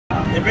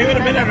If it would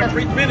have been at a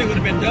free spin, it would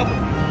have been double.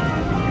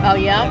 Oh,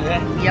 yeah?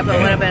 Yep, it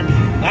would have been.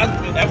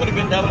 That would have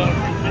been double on a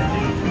free spin.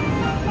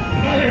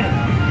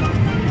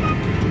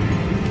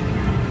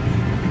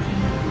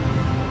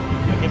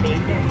 I can't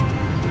believe that.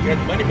 You got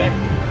the money back.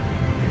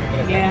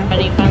 Yeah. But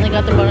he finally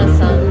got the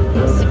bonus on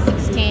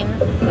 616.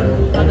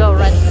 I'll go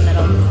right in the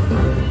middle.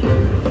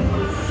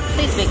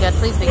 Please be good,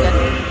 please be good.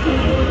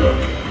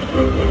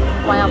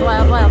 Wild,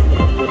 wild, wild.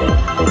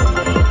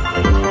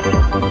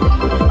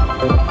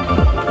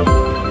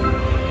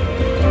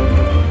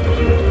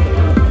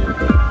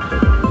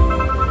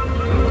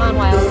 Come on,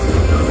 wild.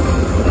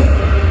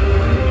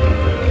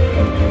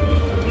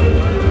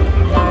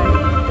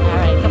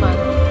 Alright, come on.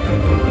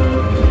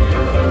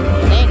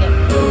 Dang it.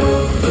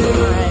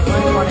 Alright,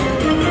 140.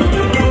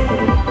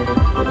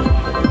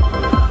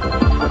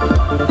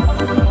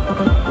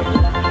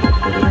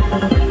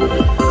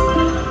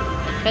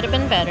 Could have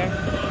been better.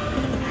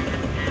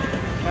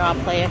 Here,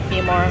 I'll play a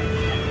few more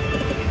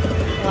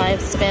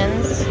live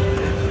spins.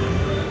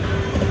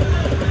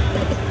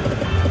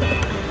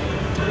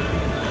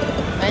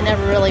 I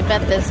never really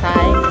bet this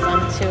high because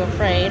I'm too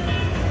afraid.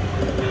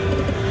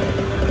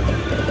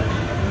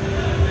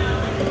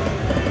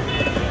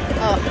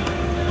 Oh,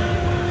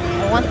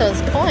 I want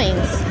those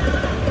coins.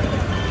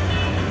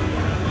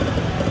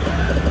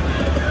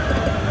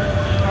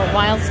 Or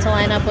wilds to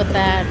line up with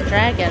that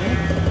dragon.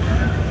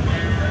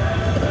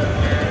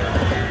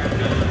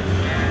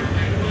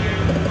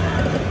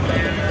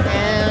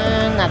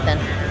 Nothing.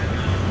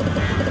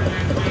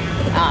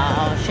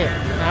 Oh, shoot.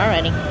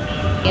 Alrighty.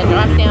 It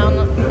dropped down,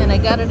 and I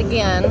got it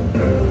again.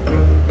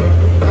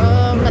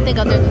 I think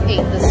I'll do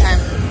 8 this time.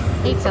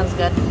 8 sounds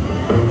good.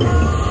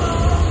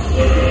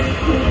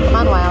 Come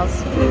on, Wiles.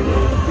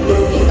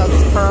 Here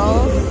goes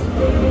pearls.